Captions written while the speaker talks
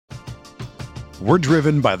We're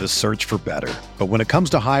driven by the search for better. But when it comes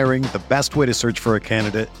to hiring, the best way to search for a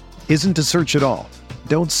candidate isn't to search at all.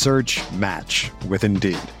 Don't search, match with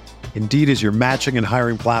Indeed. Indeed is your matching and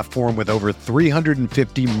hiring platform with over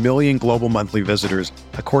 350 million global monthly visitors,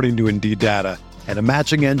 according to Indeed data, and a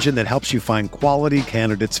matching engine that helps you find quality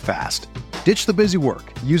candidates fast. Ditch the busy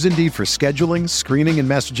work. Use Indeed for scheduling, screening, and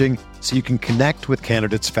messaging so you can connect with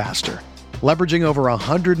candidates faster. Leveraging over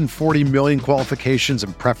 140 million qualifications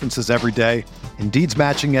and preferences every day, Indeed's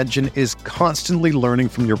matching engine is constantly learning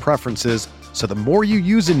from your preferences, so the more you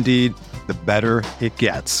use Indeed, the better it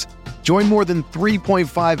gets. Join more than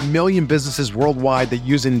 3.5 million businesses worldwide that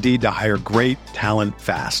use Indeed to hire great talent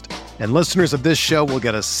fast. And listeners of this show will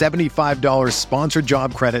get a $75 sponsored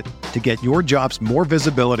job credit to get your jobs more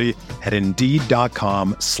visibility at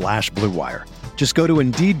Indeed.com/Blue Wire. Just go to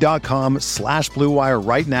Indeed.com/Blue Wire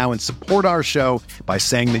right now and support our show by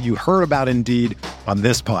saying that you heard about Indeed on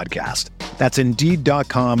this podcast. That's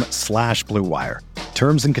Indeed.com/Blue Wire.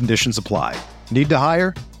 Terms and conditions apply. Need to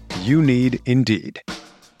hire? You need Indeed.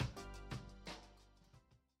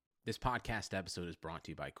 This podcast episode is brought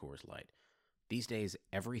to you by Coors Light. These days,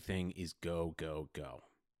 everything is go, go, go.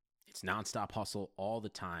 It's nonstop hustle all the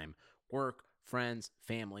time. Work, friends,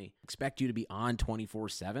 family, expect you to be on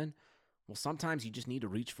 24/7. Well, sometimes you just need to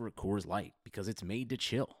reach for a Coors Light because it's made to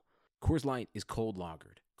chill. Coors Light is cold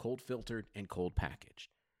lagered, cold filtered, and cold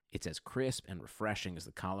packaged. It's as crisp and refreshing as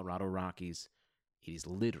the Colorado Rockies. It is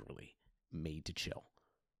literally made to chill.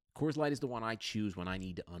 Coors Light is the one I choose when I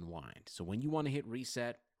need to unwind. So when you want to hit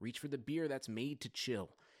reset, reach for the beer that's made to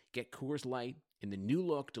chill. Get Coors Light in the new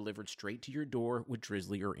look delivered straight to your door with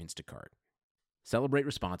Drizzly or Instacart. Celebrate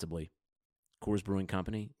responsibly. Coors Brewing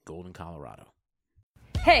Company, Golden, Colorado.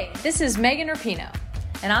 Hey, this is Megan Rapinoe.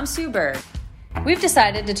 And I'm Sue Bird. We've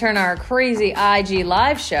decided to turn our crazy IG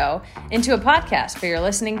live show into a podcast for your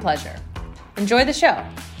listening pleasure. Enjoy the show.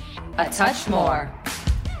 A Touch More.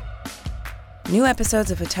 New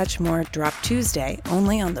episodes of A Touch More drop Tuesday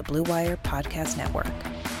only on the Blue Wire Podcast Network.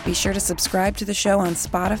 Be sure to subscribe to the show on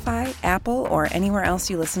Spotify, Apple, or anywhere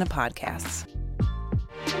else you listen to podcasts.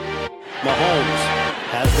 Mahomes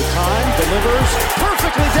has the time, delivers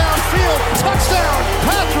perfectly downfield. Touchdown,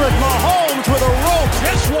 Patrick Mahomes with a rope.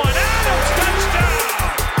 This one, Adams,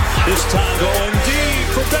 touchdown. This time going deep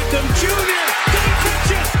for Beckham Jr. Did he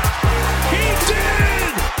catch it? He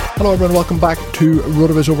did! Hello everyone, welcome back to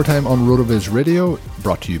RotoViz Overtime on RotoViz Radio,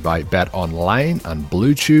 brought to you by Bet Online and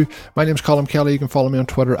Blue Chew. My name is Colin Kelly. You can follow me on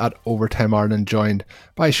Twitter at Overtime Ireland, joined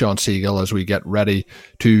by Sean Siegel as we get ready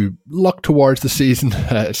to look towards the season.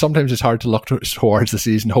 Sometimes it's hard to look towards the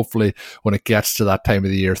season. Hopefully when it gets to that time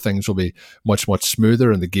of the year, things will be much, much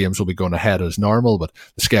smoother and the games will be going ahead as normal. But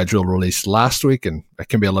the schedule released last week and it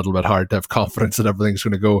can be a little bit hard to have confidence that everything's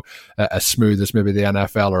going to go as smooth as maybe the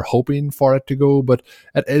NFL are hoping for it to go. But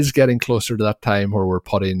it is getting closer to that time where we're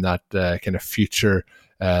putting that kind of future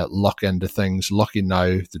look into things, looking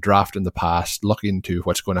now, the draft in the past, looking to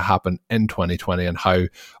what's going to happen in 2020 and how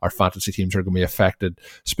our fantasy teams are going to be affected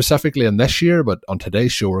specifically in this year. But on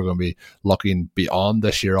today's show, we're going to be looking beyond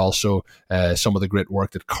this year also. Some of the great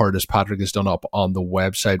work that Curtis Patrick has done up on the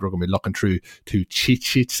website. We're going to be looking through two cheat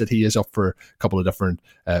sheets that he is up for, a couple of different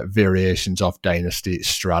variations of dynasty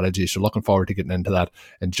strategy. So looking forward to getting into that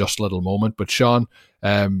in just a little moment. But Sean,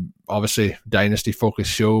 obviously dynasty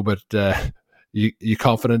focused show, but you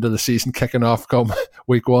confident of the season kicking off come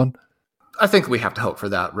week one? I think we have to hope for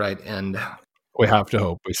that, right? And we have to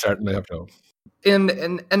hope. We certainly have to hope.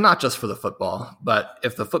 And not just for the football, but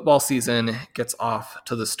if the football season gets off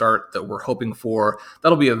to the start that we're hoping for,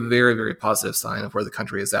 that'll be a very, very positive sign of where the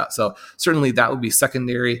country is at. So certainly that would be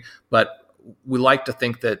secondary, but we like to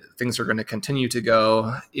think that things are going to continue to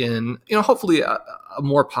go in, hopefully a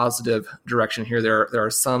more positive direction here. There are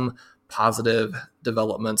some positive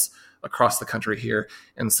developments across the country here.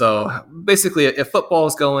 And so basically if football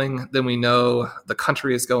is going, then we know the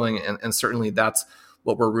country is going, and certainly that's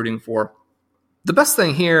what we're rooting for. The best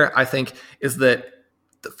thing here, I think, is that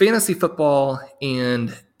the fantasy football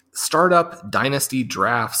and startup dynasty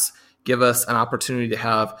drafts give us an opportunity to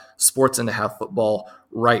have sports and to have football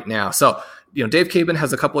right now. So, Dave Caban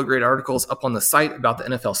has a couple of great articles up on the site about the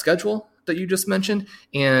NFL schedule that you just mentioned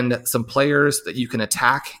and some players that you can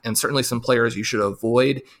attack and certainly some players you should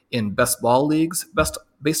avoid in best ball leagues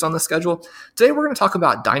based on the schedule. Today, we're going to talk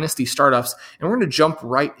about dynasty startups, and we're going to jump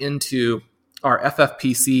right into our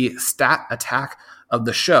FFPC stat attack of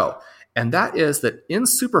the show. And that is that in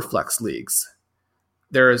Superflex leagues,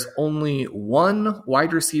 there is only one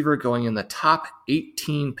wide receiver going in the top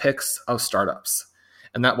 18 picks of startups.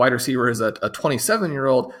 And that wide receiver is a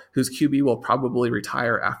 27-year-old whose QB will probably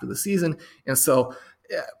retire after the season. And so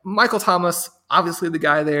Michael Thomas, obviously the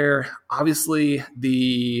guy there, obviously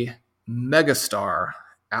the megastar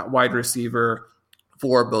at wide receiver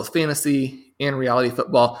for both fantasy and reality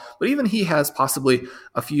football, but even he has possibly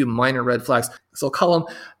a few minor red flags. So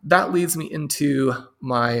Colm, that leads me into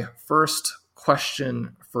my first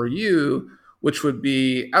question for you, which would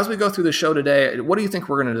be, as we go through the show today, what do you think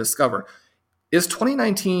we're going to discover? Is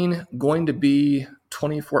 2019 going to be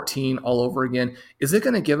 2014 all over again? Is it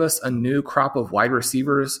going to give us a new crop of wide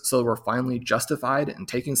receivers so we're finally justified in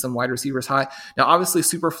taking some wide receivers high? Now, obviously,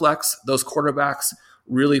 Superflex, those quarterbacks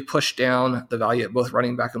really push down the value at both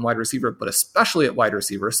running back and wide receiver, but especially at wide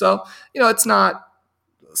receiver. So, it's not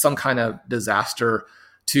some kind of disaster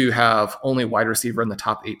to have only wide receiver in the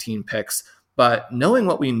top 18 picks, but knowing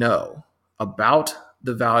what we know about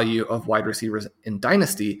the value of wide receivers in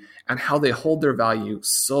Dynasty and how they hold their value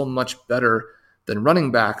so much better than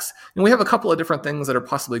running backs. And we have a couple of different things that are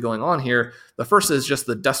possibly going on here. The first is just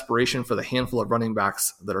the desperation for the handful of running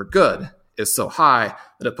backs that are good is so high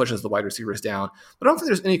that it pushes the wide receivers down. But I don't think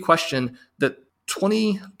there's any question that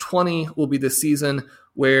 2020 will be the season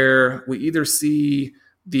where we either see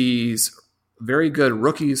these very good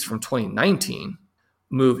rookies from 2019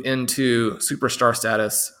 move into superstar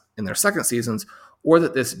status in their second seasons, or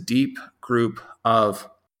that this deep group of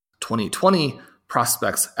 2020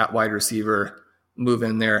 prospects at wide receiver move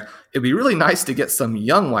in there. It'd be really nice to get some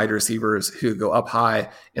young wide receivers who go up high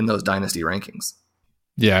in those dynasty rankings.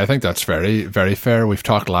 Yeah, I think that's very, very fair. We've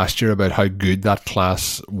talked last year about how good that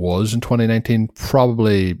class was in 2019,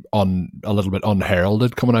 probably a little bit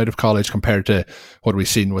unheralded coming out of college compared to what we've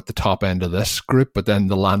seen with the top end of this group. But then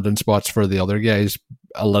the landing spots for the other guys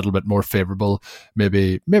a little bit more favorable,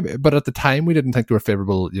 maybe, but at the time we didn't think they were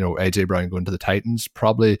favorable. AJ Brown going to the Titans,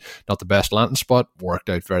 probably not the best landing spot, worked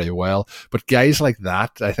out very well. But guys like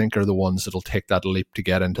that, I think, are the ones that'll take that leap to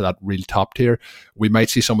get into that real top tier. We might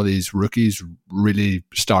see some of these rookies really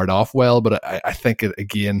start off well, but I think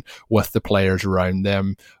again with the players around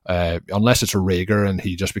them, unless it's a Rager and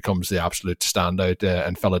he just becomes the absolute standout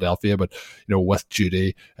in Philadelphia, but with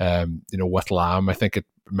Judy, with Lamb, I think it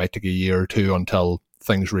might take a year or two until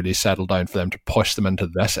things really settle down for them to push them into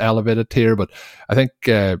this elevated tier. But I think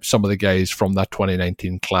some of the guys from that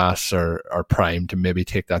 2019 class are primed to maybe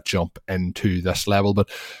take that jump into this level. But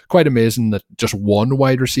quite amazing that just one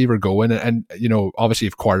wide receiver going, and obviously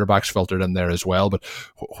if quarterbacks filtered in there as well. But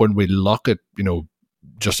when we look at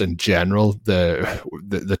just in general,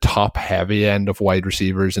 the top heavy end of wide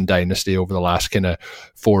receivers in Dynasty over the last kind of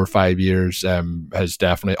 4 or 5 years has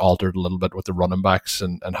definitely altered a little bit with the running backs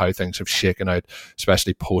and how things have shaken out,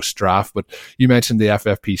 especially post-draft. But you mentioned the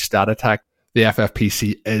FFP Stat Attack. The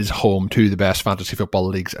FFPC is home to the best fantasy football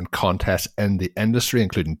leagues and contests in the industry,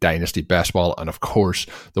 including Dynasty, Best Ball, and of course,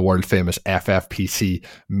 the world-famous FFPC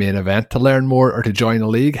main event. To learn more or to join a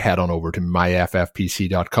league, head on over to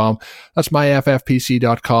myffpc.com. That's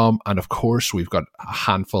myffpc.com. And of course, we've got a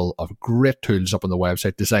handful of great tools up on the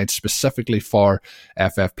website designed specifically for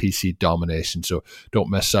FFPC domination. So don't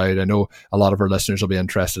miss out. I know a lot of our listeners will be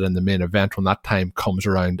interested in the main event when that time comes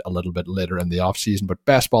around a little bit later in the off-season, but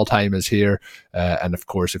Best Ball time is here. And of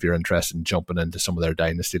course, if you're interested in jumping into some of their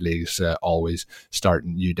dynasty leagues, always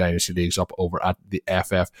starting new dynasty leagues up over at the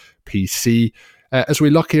FFPC. As we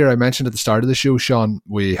look here, I mentioned at the start of the show, Sean,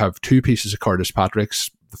 we have 2 pieces of Curtis Patrick's.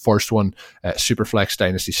 The first one, Superflex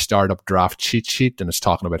Dynasty Startup Draft Cheat Sheet, and it's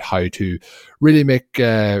talking about how to really make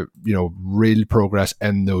real progress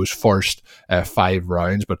in those first 5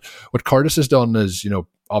 rounds. But what Curtis has done is,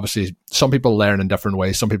 obviously some people learn in different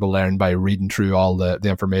ways. Some people learn by reading through all the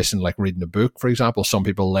information, like reading a book, for example. Some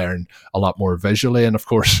people learn a lot more visually. And of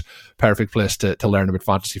course, perfect place to learn about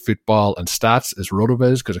fantasy football and stats is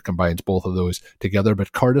RotoViz, because it combines both of those together.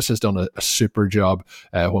 But Curtis has done a super job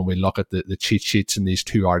when we look at the cheat sheets in these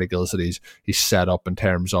 2 articles that he's set up in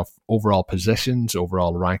terms of overall positions,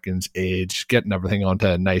 overall rankings, age, getting everything onto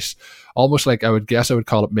a nice, almost like I would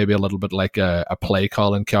call it maybe a little bit like a play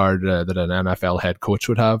calling card that an NFL head coach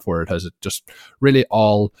would have, where it has it just really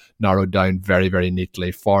all narrowed down very, very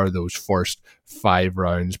neatly for those first 5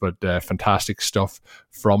 rounds. But fantastic stuff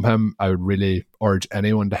from him. I would really urge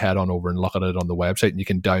anyone to head on over and look at it on the website, and you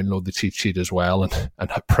can download the cheat sheet as well and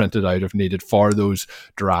print it out if needed for those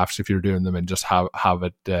drafts if you're doing them, and just have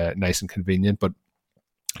it nice and convenient. But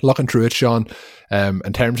looking through it, Sean,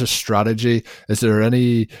 in terms of strategy, is there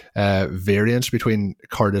any variance between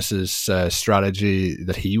Curtis's strategy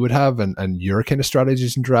that he would have and your kind of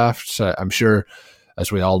strategies in drafts? I'm sure,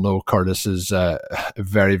 as we all know, Curtis is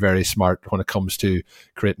very, very smart when it comes to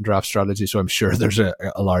creating draft strategy, so I'm sure there's a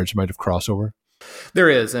large amount of crossover. There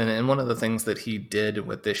is, and one of the things that he did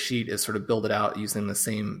with this sheet is sort of build it out using the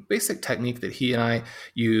same basic technique that he and I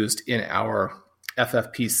used in our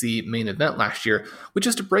FFPC main event last year, which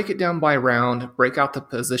is to break it down by round, break out the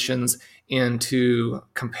positions, and to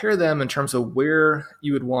compare them in terms of where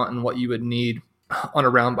you would want and what you would need on a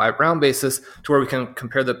round by round basis, to where we can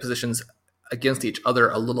compare the positions against each other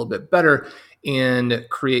a little bit better and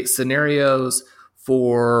create scenarios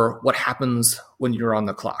for what happens when you're on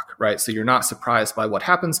the clock, right? So you're not surprised by what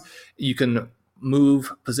happens. You can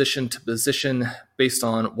move position to position based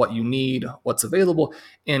on what you need, what's available.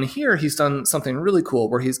 And here he's done something really cool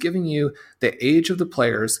where he's giving you the age of the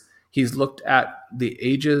players. He's looked at the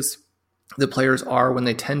ages the players are when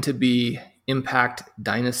they tend to be impact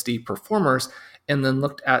dynasty performers, and then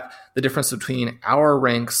looked at the difference between our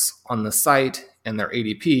ranks on the site and their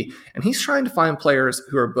ADP. And he's trying to find players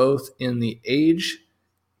who are both in the age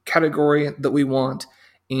category that we want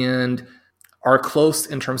and are close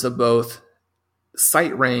in terms of both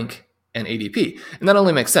site rank and ADP. And that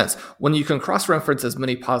only makes sense. When you can cross-reference as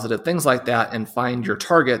many positive things like that and find your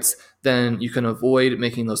targets, then you can avoid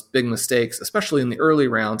making those big mistakes, especially in the early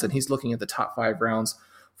rounds. And he's looking at the top 5 rounds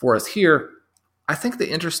for us here. I think the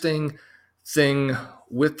interesting thing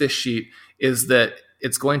with this sheet is that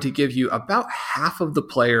it's going to give you about half of the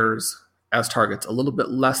players as targets, a little bit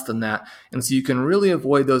less than that. And so you can really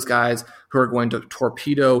avoid those guys who are going to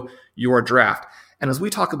torpedo your draft. And as we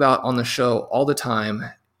talk about on the show all the time,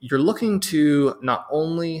 you're looking to not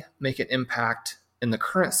only make an impact in the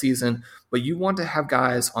current season, but you want to have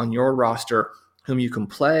guys on your roster whom you can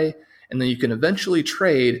play and then you can eventually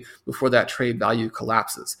trade before that trade value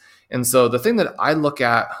collapses. And so the thing that I look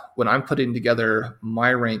at when I'm putting together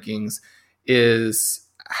my rankings is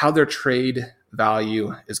how their trade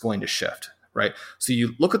value is going to shift, right? So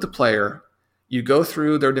you look at the player, you go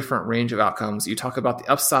through their different range of outcomes. You talk about the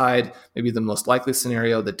upside, maybe the most likely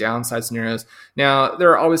scenario, the downside scenarios. Now, there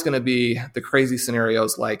are always going to be the crazy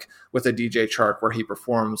scenarios like with a DJ Chark where he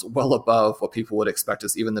performs well above what people would expect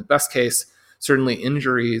as even the best case. Certainly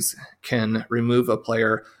injuries can remove a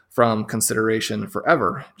player from consideration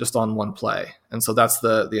forever just on one play. And so that's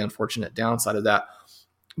the unfortunate downside of that.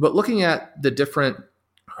 But looking at the different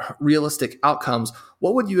realistic outcomes,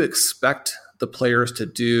 what would you expect the players to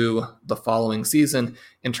do the following season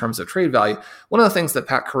in terms of trade value? One of the things that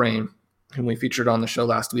Pat Kerrane, whom we featured on the show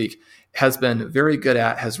last week, has been very good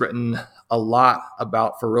at, has written a lot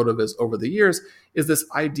about for RotoViz over the years, is this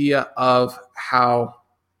idea of how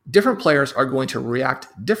different players are going to react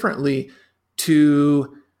differently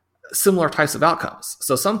to similar types of outcomes.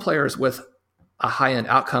 So some players with a high-end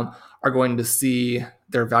outcome are going to see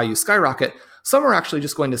their value skyrocket. Some are actually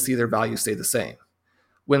just going to see their value stay the same.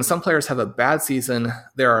 When some players have a bad season,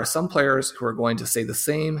 there are some players who are going to stay the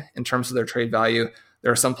same in terms of their trade value.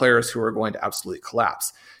 There are some players who are going to absolutely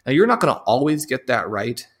collapse. Now, you're not going to always get that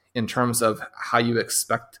right in terms of how you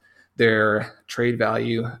expect their trade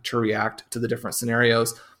value to react to the different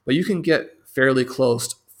scenarios, but you can get fairly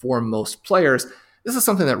close for most players. This is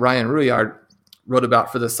something that Ryan Rouillard wrote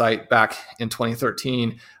about for the site back in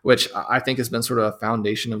 2013, which I think has been sort of a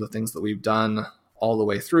foundation of the things that we've done all the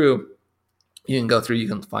way through. You can go through, you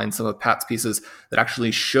can find some of Pat's pieces that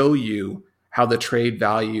actually show you how the trade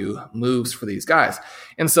value moves for these guys.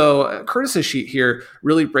 And so Curtis's sheet here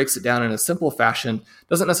really breaks it down in a simple fashion,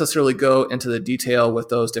 doesn't necessarily go into the detail with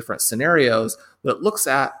those different scenarios, but it looks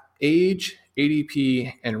at age,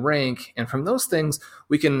 ADP, and rank. And from those things,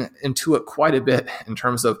 we can intuit quite a bit in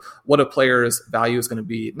terms of what a player's value is going to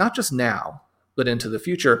be, not just now, but into the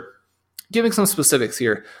future. Giving some specifics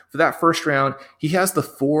here. For that first round, he has the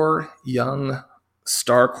 4 young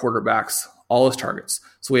star quarterbacks, all his targets.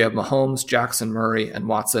 So we have Mahomes, Jackson, Murray, and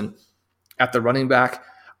Watson. At the running back,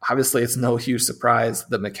 obviously it's no huge surprise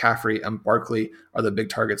that McCaffrey and Barkley are the big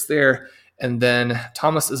targets there. And then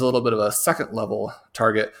Thomas is a little bit of a second level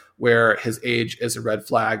target where his age is a red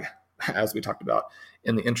flag, as we talked about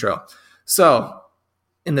in the intro. So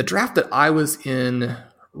in the draft that I was in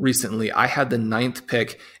recently, I had the 9th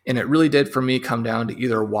pick, and it really did for me come down to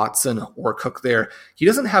either Watson or Cook there. He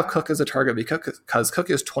doesn't have Cook as a target because Cook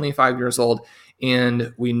is 25 years old,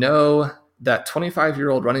 and we know that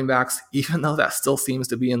 25-year-old running backs, even though that still seems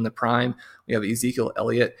to be in the prime, we have Ezekiel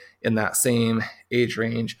Elliott in that same age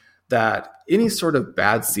range, that any sort of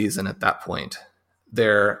bad season at that point,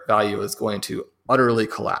 their value is going to utterly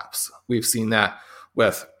collapse. We've seen that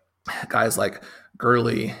with guys like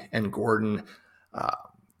Gurley and Gordon.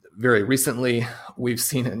 Very recently, we've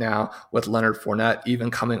seen it now with Leonard Fournette,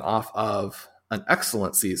 even coming off of an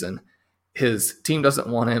excellent season. His team doesn't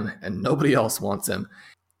want him and nobody else wants him.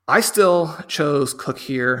 I still chose Cook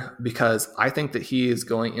here because I think that he is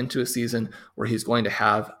going into a season where he's going to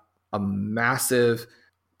have a massive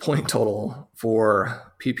point total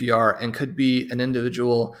for PPR and could be an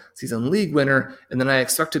individual season league winner. And then I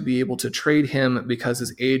expect to be able to trade him because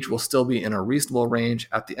his age will still be in a reasonable range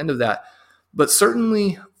at the end of that. But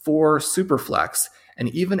certainly for Superflex, and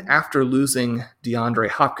even after losing DeAndre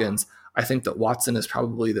Hopkins, I think that Watson is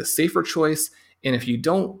probably the safer choice. And if you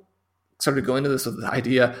don't sort of go into this with the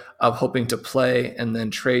idea of hoping to play and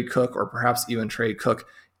then trade Cook, or perhaps even trade Cook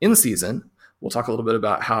in season, we'll talk a little bit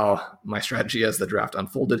about how my strategy as the draft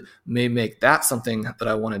unfolded may make that something that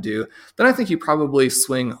I want to do. Then I think you probably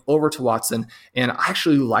swing over to Watson, and I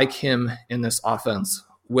actually like him in this offense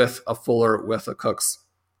with a Fuller, with a Cooks,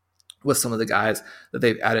 with some of the guys that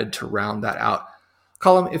they've added to round that out.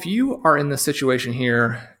 Colm, if you are in this situation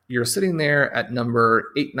here, you're sitting there at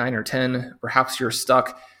number 8, 9, or 10, perhaps you're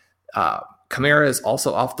stuck. Kamara is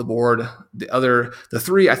also off the board. The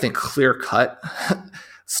three, I think, clear-cut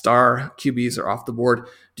star QBs are off the board.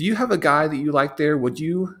 Do you have a guy that you like there? Would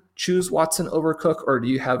you choose Watson over Cook, or do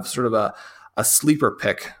you have sort of a sleeper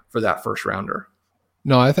pick for that first rounder?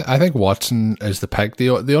 No, I think Watson is the pick. The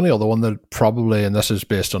only other one that probably, and this is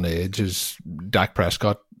based on age, is Dak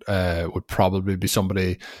Prescott. Would probably be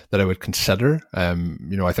somebody that I would consider.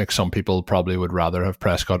 I think some people probably would rather have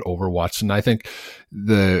Prescott over Watson. I think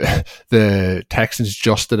the Texans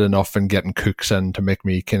just did enough in getting Cooks in to make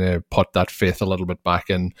me kind of put that faith a little bit back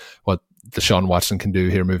in what Deshaun Watson can do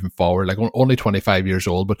here moving forward. Like, only 25 years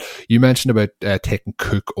old, but you mentioned about taking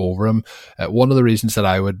Cook over him. One of the reasons that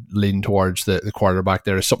I would lean towards the quarterback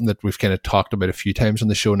there is something that we've kind of talked about a few times on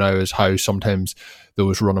the show now, is how sometimes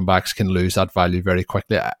those running backs can lose that value very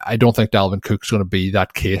quickly. I don't think Dalvin Cook's going to be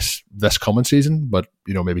that case this coming season, but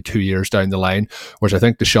maybe 2 years down the line, whereas I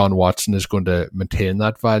think Deshaun Watson is going to maintain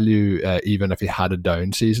that value even if he had a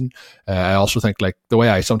down season. I also think, like, the way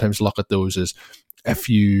I sometimes look at those is, if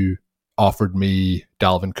you offered me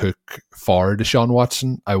Dalvin Cook for Deshaun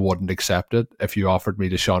Watson, I wouldn't accept it. If you offered me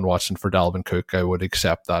Deshaun Watson for Dalvin Cook, I would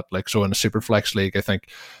accept that. Like, so in a Superflex league, I think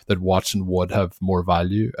that Watson would have more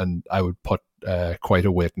value, and I would put quite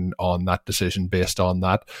a weighting on that decision based on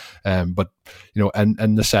that. But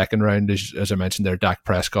in the second round, as I mentioned there, Dak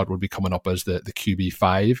Prescott would be coming up as the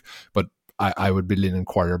QB5, but I would be leaning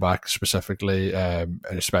quarterback specifically,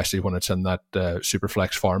 especially when it's in that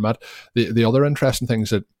Superflex format. The other interesting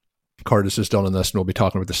things that Curtis has done in this, and we'll be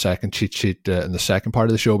talking about the second cheat sheet in the second part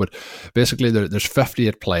of the show, but basically there's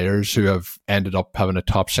 58 players who have ended up having a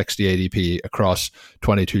top 60 ADP across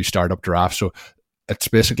 22 startup drafts. So it's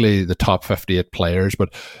basically the top 58 players,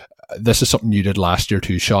 but this is something you did last year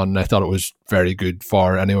too, Sean, and I thought it was very good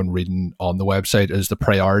for anyone reading on the website, is the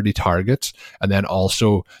priority targets, and then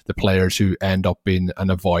also the players who end up being an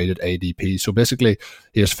avoided ADP. So basically,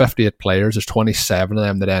 he has 58 players. There's 27 of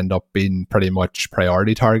them that end up being pretty much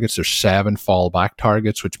priority targets. There's 7 fallback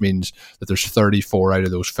targets, which means that there's 34 out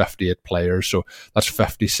of those 58 players. So that's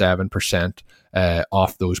 57%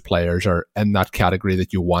 off those players are in that category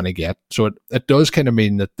that you want to get. So it does kind of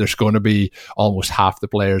mean that there's going to be almost half the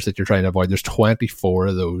players that you're trying to avoid. There's 24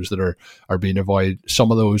 of those that are being avoided. Some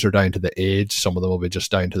of those are down to the age. Some of them will be just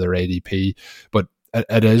down to their ADP. But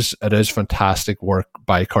it is fantastic work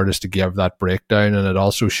by Curtis to give that breakdown, and it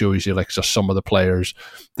also shows you, like, just some of the players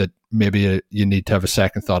that maybe you need to have a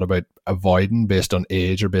second thought about avoiding based on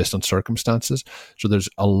age or based on circumstances. So there's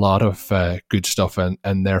a lot of good stuff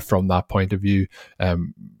in there from that point of view.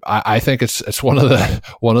 I think it's one of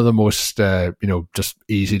the most just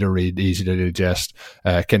easy to read, easy to digest.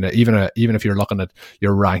 Kind of even if you're looking at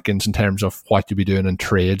your rankings in terms of what you'll be doing in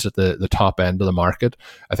trades at the top end of the market,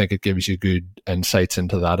 I think it gives you good insights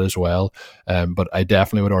into that as well. But I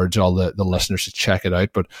definitely would urge all the listeners to check it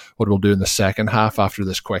out. But what we'll do in the second half after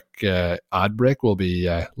this quick ad break, we'll be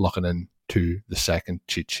looking into the second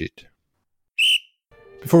cheat sheet.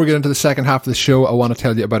 Before we get into the second half of the show, I want to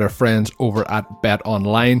tell you about our friends over at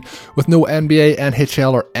BetOnline. With no NBA,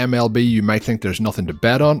 NHL, or MLB, you might think there's nothing to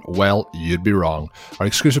bet on. Well, you'd be wrong. Our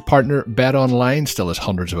exclusive partner, BetOnline, still has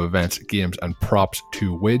hundreds of events, games, and props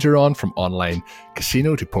to wager on. From online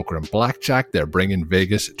casino to poker and blackjack, they're bringing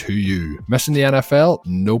Vegas to you. Missing the NFL?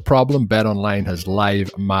 No problem. BetOnline has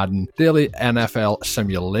live Madden daily NFL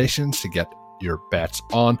simulations to get your bets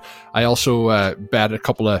on. I also bet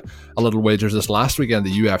a little wagers this last weekend,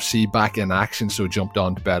 the UFC back in action, so jumped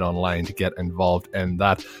on to Bet Online to get involved in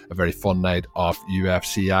that. A very fun night of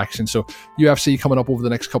UFC action. So UFC coming up over the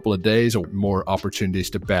next couple of days, more opportunities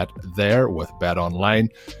to bet there with Bet Online.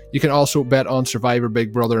 You can also bet on Survivor,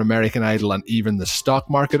 Big Brother, American Idol, and even the stock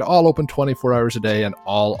market, all open 24 hours a day and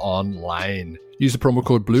all online. Use the promo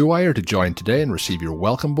code BlueWire to join today and receive your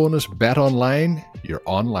welcome bonus. Bet Online, your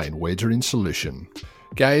online wagering solution.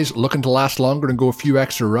 Guys, looking to last longer and go a few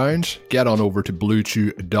extra rounds? Get on over to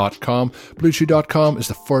BlueChew.com. BlueChew.com is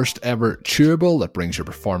the first ever chewable that brings your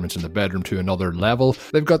performance in the bedroom to another level.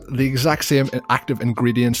 They've got the exact same active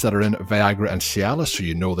ingredients that are in Viagra and Cialis, so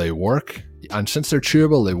you know they work. And since they're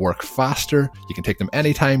chewable, they work faster. You can take them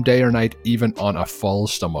anytime, day or night, even on a full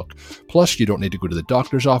stomach. Plus, you don't need to go to the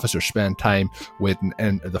doctor's office or spend time waiting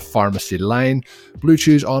in the pharmacy line. Blue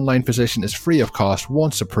Chew's online position is free of cost.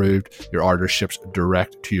 Once approved, your order ships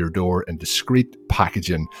direct to your door in discreet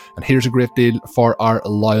packaging. And here's a great deal for our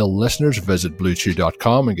loyal listeners. Visit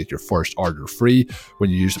BlueChew.com and get your first order free when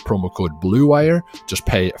you use the promo code BlueWire. Just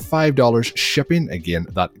pay $5 shipping. Again,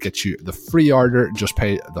 that gets you the free order. Just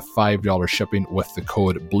pay the $5 shipping with the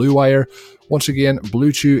code BlueWire. Once again,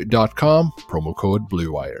 BlueChew.com, promo code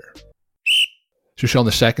BlueWire. So Sean,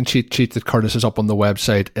 the second cheat sheet that Curtis is up on the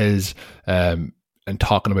website is and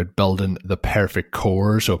talking about building the perfect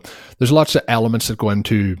core. So there's lots of elements that go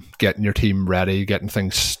into getting your team ready, getting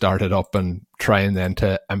things started up, and trying then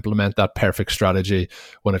to implement that perfect strategy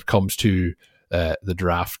when it comes to the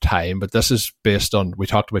draft time. But this is based on, we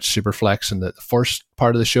talked about Superflex in the first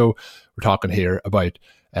part of the show. We're talking here about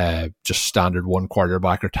just standard one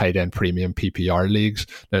quarterback or tight end premium PPR leagues.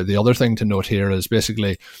 Now, the other thing to note here is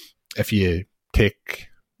basically if you take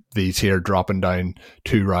these here dropping down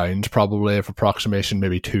 2 rounds, probably of approximation,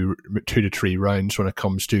 maybe two to 3 rounds when it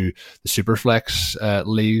comes to the Superflex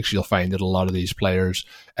leagues, you'll find that a lot of these players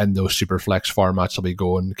in those Superflex formats will be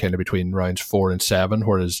going kind of between rounds 4 and 7,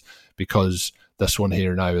 whereas because this one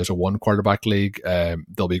here now is a one quarterback league,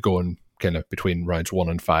 they'll be going kind of between rounds 1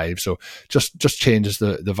 and 5. So just changes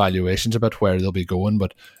the valuations a bit where they'll be going,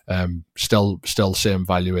 but still same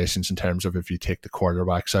valuations in terms of if you take the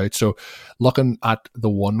quarterbacks out. So looking at the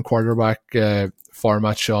one quarterback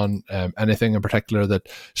format, Sean, anything in particular that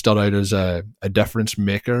stood out as a difference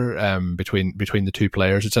maker between the two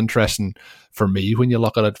players? It's interesting for me when you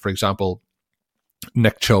look at it. For example,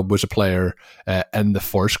 Nick Chubb was a player in the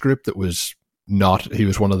first group that was he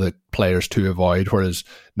was one of the players to avoid, whereas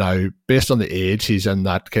now based on the age he's in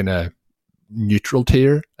that kind of neutral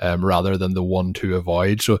tier rather than the one to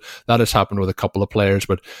avoid. So that has happened with a couple of players,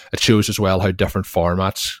 but it shows as well how different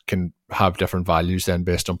formats can have different values then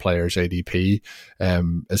based on players' ADP.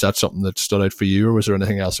 Is that something that stood out for you, or was there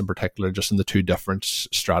anything else in particular just in the two different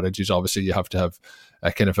strategies? Obviously you have to have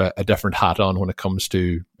a kind of a different hat on when it comes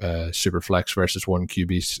to Superflex versus one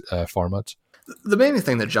QB formats. The main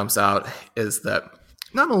thing that jumps out is that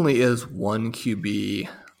not only is one QB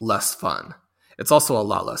less fun, it's also a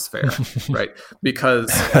lot less fair, right?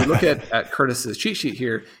 Because you look at Curtis's cheat sheet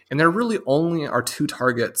here, and there really only are 2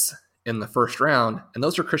 targets in the first round, and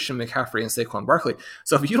those are Christian McCaffrey and Saquon Barkley.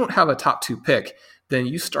 So if you don't have a top 2 pick, then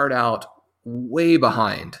you start out way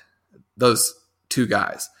behind those 2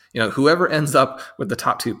 guys. You know, whoever ends up with the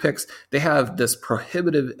top 2 picks, they have this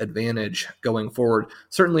prohibitive advantage going forward,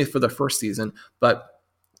 certainly for the first season. But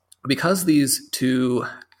because these 2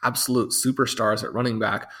 absolute superstars at running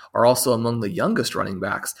back are also among the youngest running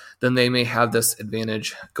backs, then they may have this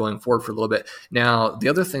advantage going forward for a little bit. Now, the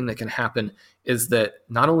other thing that can happen is that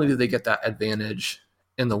not only do they get that advantage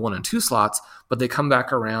in the 1 and 2 slots, but they come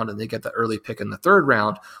back around and they get the early pick in the 3rd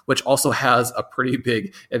round, which also has a pretty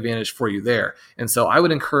big advantage for you there. And so I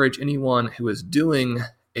would encourage anyone who is doing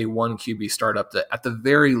a 1 QB startup that at the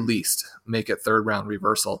very least make it 3rd round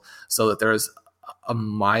reversal so that there is a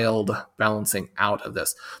mild balancing out of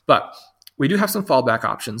this. But we do have some fallback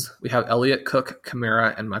options. We have Elliott, Cook,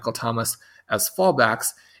 Kamara, and Michael Thomas as fallbacks.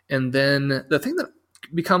 And then the thing that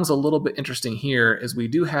becomes a little bit interesting here is we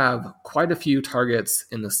do have quite a few targets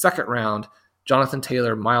in the 2nd round: Jonathan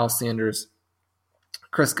Taylor, Miles Sanders,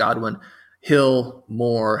 Chris Godwin, Hill,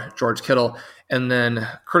 Moore, George Kittle. And then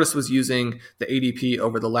Curtis was using the ADP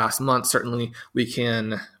over the last month. Certainly we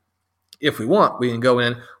can, if we want, we can go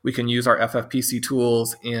in, we can use our FFPC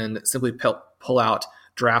tools and simply pull out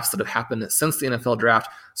drafts that have happened since the NFL draft.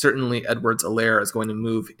 Certainly Edwards-Helaire is going to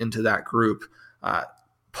move into that group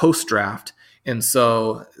post-draft. And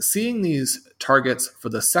so seeing these targets for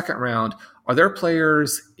the 2nd round Are there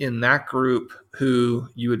players in that group who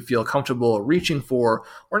you would feel comfortable reaching for,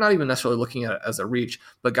 or not even necessarily looking at it as a reach,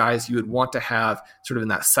 but guys you would want to have sort of in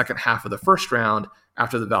that second half of the first round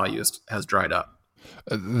after the value has dried up?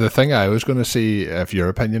 The thing I was going to see if your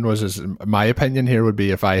opinion is my opinion here would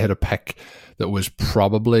be if I had a pick that was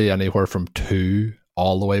probably anywhere from 2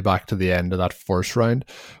 all the way back to the end of that first round,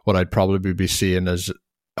 what I'd probably be seeing is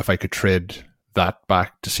if I could trade that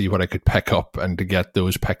back to see what I could pick up and to get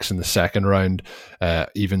those picks in the second round,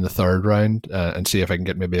 even the third round, and see if I can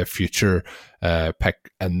get maybe a future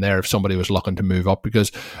pick in there if somebody was looking to move up.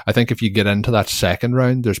 Because I think if you get into that second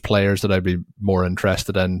round, there's players that I'd be more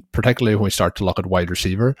interested in, particularly when we start to look at wide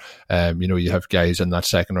receiver. You have guys in that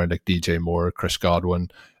second round like DJ Moore, Chris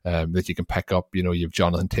Godwin, that you can pick up. You have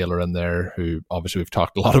Jonathan Taylor in there, who obviously we've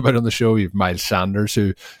talked a lot about on the show. You have Miles Sanders,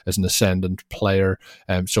 who is an ascendant player.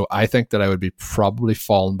 So I think that I would be probably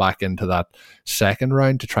falling back into that second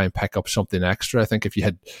round to try and pick up something extra. I think if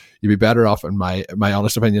you'd be better off, in my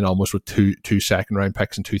honest opinion, almost with two second round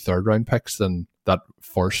picks and 2 third round picks than that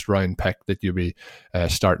first round pick that you'll be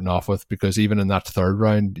starting off with. Because even in that third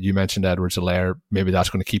round, you mentioned Edwards-Helaire, maybe that's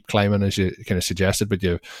going to keep climbing as you kind of suggested, but you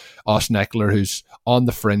have Austin Eckler, who's on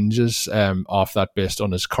the fringes off that based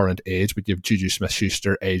on his current age, but you have Juju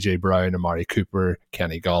Smith-Schuster, AJ Brown, Amari Cooper,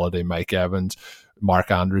 Kenny Golladay, Mike Evans,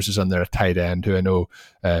 Mark Andrews is in there at tight end, who I know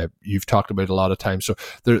you've talked about a lot of times. So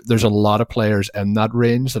there's a lot of players in that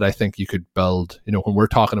range that I think you could build. When we're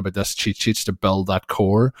talking about this cheat sheets to build that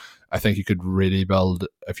core, I think you could really build,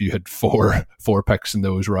 if you had four picks in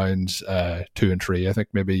those rounds, 2 and 3, I think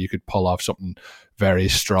maybe you could pull off something very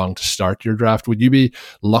strong to start your draft. Would you be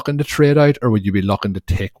looking to trade out, or would you be looking to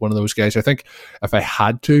take one of those guys? I think if I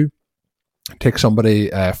had to take somebody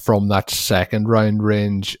from that second round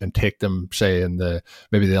range and take them, say, in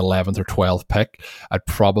maybe the 11th or 12th pick, I'd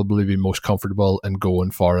probably be most comfortable in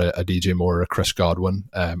going for a DJ Moore or a Chris Godwin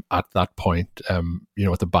at that point,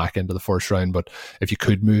 at the back end of the first round. But if you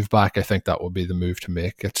could move back, I think that would be the move to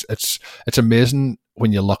make. It's amazing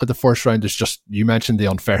when you look at the first round. It's just, you mentioned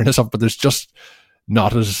the unfairness of it, but there's just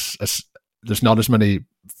not there's not as many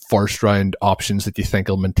first round options that you think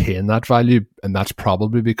will maintain that value, and that's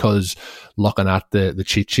probably because looking at the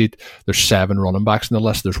cheat sheet, there's 7 running backs on the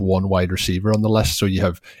list, there's 1 wide receiver on the list, so you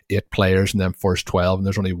have 8 players in them first 12 and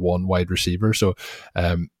there's only 1 wide receiver. So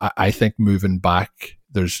I think moving back,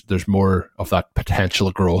 there's more of that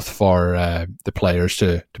potential growth for the players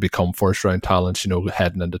to become first round talents,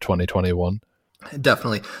 heading into 2021.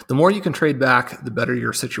 Definitely. The more you can trade back, the better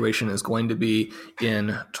your situation is going to be in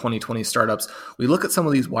 2020 startups. We look at some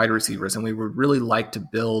of these wide receivers, and we would really like to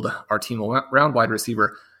build our team around wide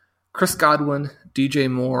receiver. Chris Godwin, DJ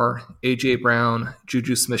Moore, AJ Brown,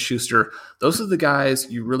 Juju Smith-Schuster, those are the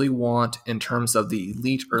guys you really want in terms of the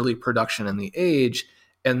elite early production and the age.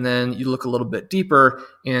 And then you look a little bit deeper,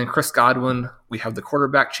 and Chris Godwin, we have the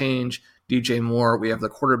quarterback change. DJ Moore, we have the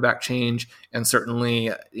quarterback change, and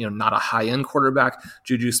certainly, not a high-end quarterback.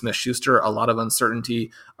 Juju Smith-Schuster, a lot of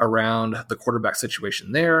uncertainty around the quarterback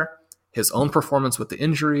situation there. His own performance with the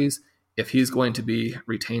injuries, if he's going to be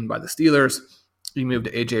retained by the Steelers. You move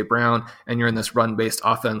to AJ Brown, and you're in this run-based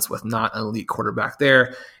offense with not an elite quarterback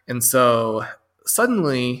there. And so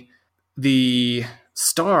suddenly the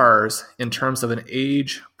stars, in terms of an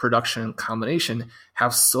age production combination,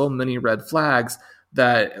 have so many red flags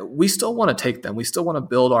that we still want to take them. We still want to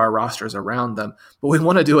build our rosters around them, but we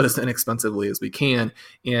want to do it as inexpensively as we can.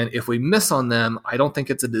 And if we miss on them, I don't think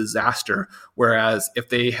it's a disaster. Whereas if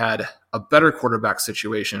they had a better quarterback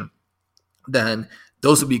situation, then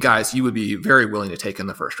those would be guys you would be very willing to take in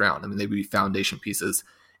the first round. I mean, they would be foundation pieces.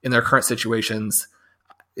 In their current situations,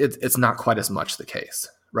 it's not quite as much the case,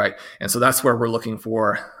 right? And so that's where we're looking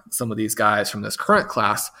for some of these guys from this current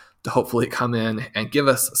class to hopefully come in and give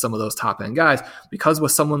us some of those top-end guys. Because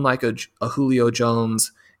with someone like a Julio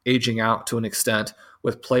Jones aging out to an extent,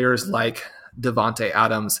 with players like Devontae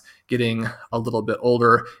Adams getting a little bit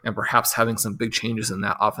older and perhaps having some big changes in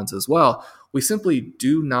that offense as well, we simply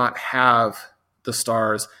do not have the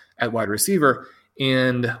stars at wide receiver.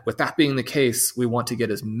 And with that being the case, we want to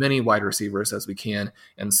get as many wide receivers as we can.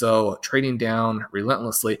 And so trading down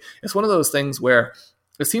relentlessly, it's one of those things where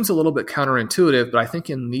it seems a little bit counterintuitive, but I think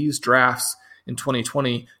in these drafts in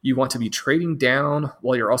 2020, you want to be trading down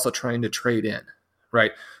while you're also trying to trade in,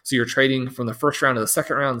 right? So you're trading from the first round to the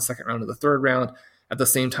second round to the third round, at the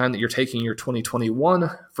same time that you're taking your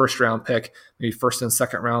 2021 first round pick, maybe first and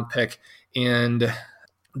second round pick, and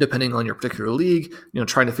depending on your particular league,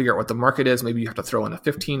 trying to figure out what the market is. Maybe you have to throw in a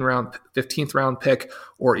 15th round pick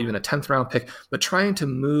or even a 10th round pick, but trying to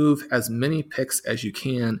move as many picks as you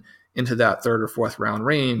can into that 3rd or 4th round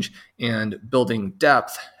range and building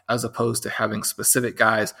depth as opposed to having specific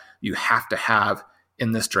guys you have to have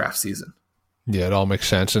in this draft season. Yeah, it all makes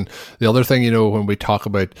sense. And the other thing, when we talk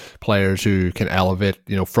about players who can elevate,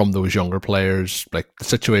 from those younger players, like the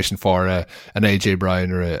situation for an AJ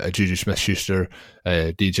Brown or a Juju Smith-Schuster,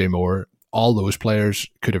 DJ Moore, all those players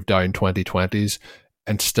could have down 2020s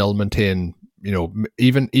and still maintain,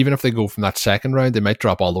 even if they go from that 2nd round, they might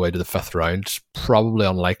drop all the way to the 5th round. It's probably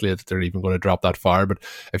unlikely that they're even going to drop that far. But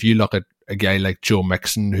if you look at a guy like Joe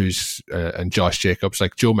Mixon and Josh Jacobs,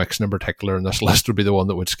 like Joe Mixon in particular in this list would be the one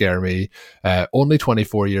that would scare me. Only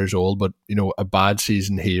 24 years old, but a bad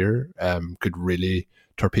season here could really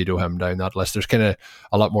torpedo him down that list. There's kind of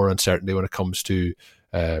a lot more uncertainty when it comes to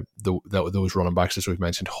those running backs, as we've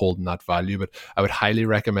mentioned, holding that value. But I would highly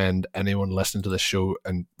recommend anyone listening to this show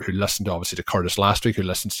and who listened obviously to Curtis last week, who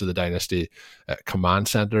listens to the Dynasty Command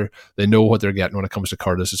Center, they know what they're getting when it comes to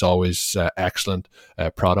Curtis. It's always excellent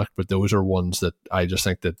product, but those are ones that I just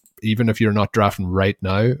think that even if you're not drafting right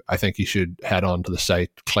now, I think you should head on to the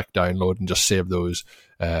site, click download, and just save those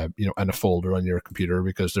in a folder on your computer,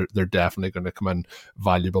 because they're definitely going to come in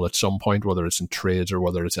valuable at some point, whether it's in trades or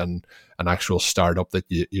whether it's in an actual startup that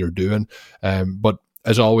you're doing. But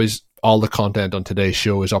as always, all the content on today's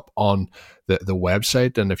show is up on the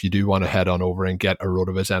website. And if you do want to head on over and get a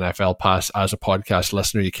RotoViz NFL Pass as a podcast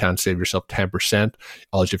listener, you can save yourself 10%.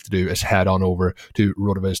 All you have to do is head on over to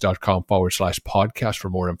rotoviz.com/podcast for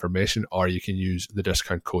more information, or you can use the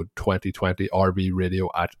discount code 2020 RV Radio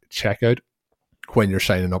at checkout when you're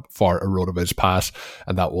signing up for a RotoViz Pass,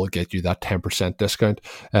 and that will get you that 10% discount.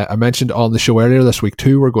 I mentioned on the show earlier this week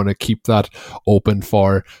too, we're going to keep that open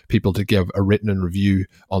for people to give a written and review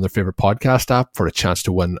on their favorite podcast app for a chance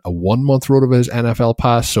to win a 1-month RotoViz NFL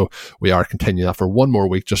Pass. So we are continuing that for 1 more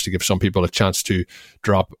week, just to give some people a chance to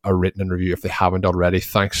drop a written and review if they haven't already.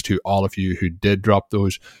 Thanks to all of you who did drop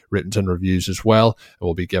those written and reviews as well. And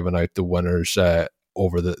we'll be giving out the winners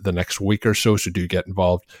over the next week or so do get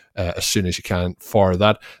involved as soon as you can for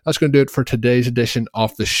that. That's going to do it for today's edition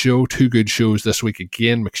of the show. 2 good shows this week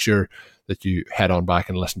again. Make sure that you head on back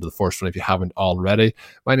and listen to the first one if you haven't already.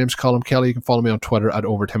 My name's Colm Kelly. You can follow me on Twitter at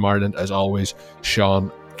Overtime Ireland. As always, Sean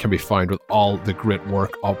can be found with all the great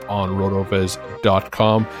work up on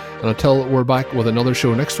rotoviz.com. And until we're back with another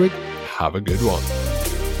show next week, have a good one.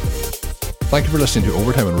 Thank you for listening to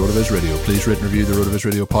Overtime on RotoViz Radio. Please rate and review the RotoViz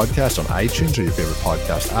Radio podcast on iTunes or your favorite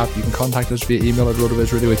podcast app. You can contact us via email at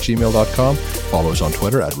rotovizradio@gmail.com. Follow us on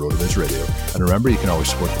Twitter at RotoViz Radio. And remember, you can always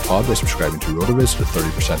support the pod by subscribing to RotoViz at a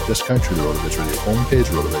 30% discount through the RotoViz Radio homepage,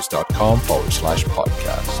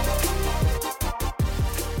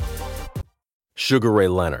 rotoviz.com/podcast. Sugar Ray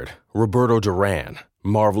Leonard, Roberto Duran,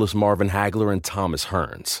 Marvelous Marvin Hagler, and Thomas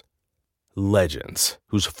Hearns. Legends,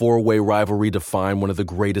 whose 4-way rivalry defined one of the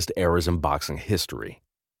greatest eras in boxing history.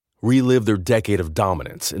 Relive their decade of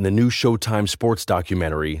dominance in the new Showtime sports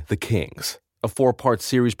documentary, The Kings, a 4-part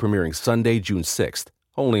series premiering Sunday, June 6th,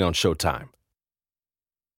 only on Showtime.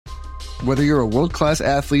 Whether you're a world-class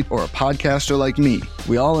athlete or a podcaster like me,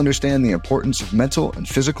 we all understand the importance of mental and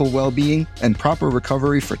physical well-being and proper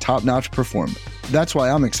recovery for top-notch performance. That's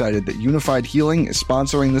why I'm excited that Unified Healing is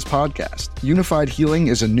sponsoring this podcast. Unified Healing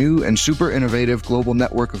is a new and super innovative global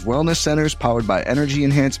network of wellness centers powered by Energy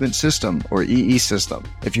Enhancement System, or EE System.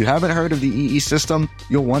 If you haven't heard of the EE System,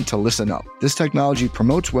 you'll want to listen up. This technology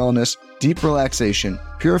promotes wellness, deep relaxation,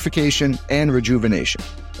 purification, and rejuvenation.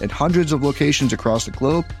 At hundreds of locations across the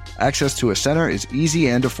globe, access to a center is easy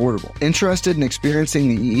and affordable. Interested in experiencing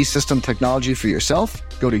the EE System technology for yourself?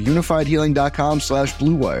 Go to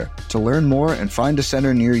unifiedhealing.com/bluewire to learn more and find a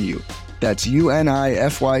center near you. That's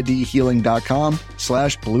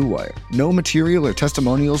unifydhealing.com/bluewire. No material or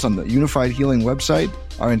testimonials on the Unified Healing website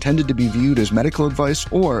are intended to be viewed as medical advice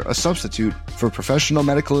or a substitute for professional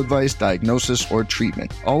medical advice, diagnosis, or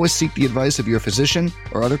treatment. Always seek the advice of your physician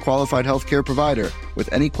or other qualified healthcare provider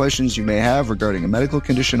with any questions you may have regarding a medical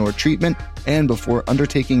condition or treatment and before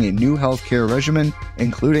undertaking a new healthcare regimen,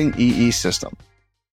 including EE System.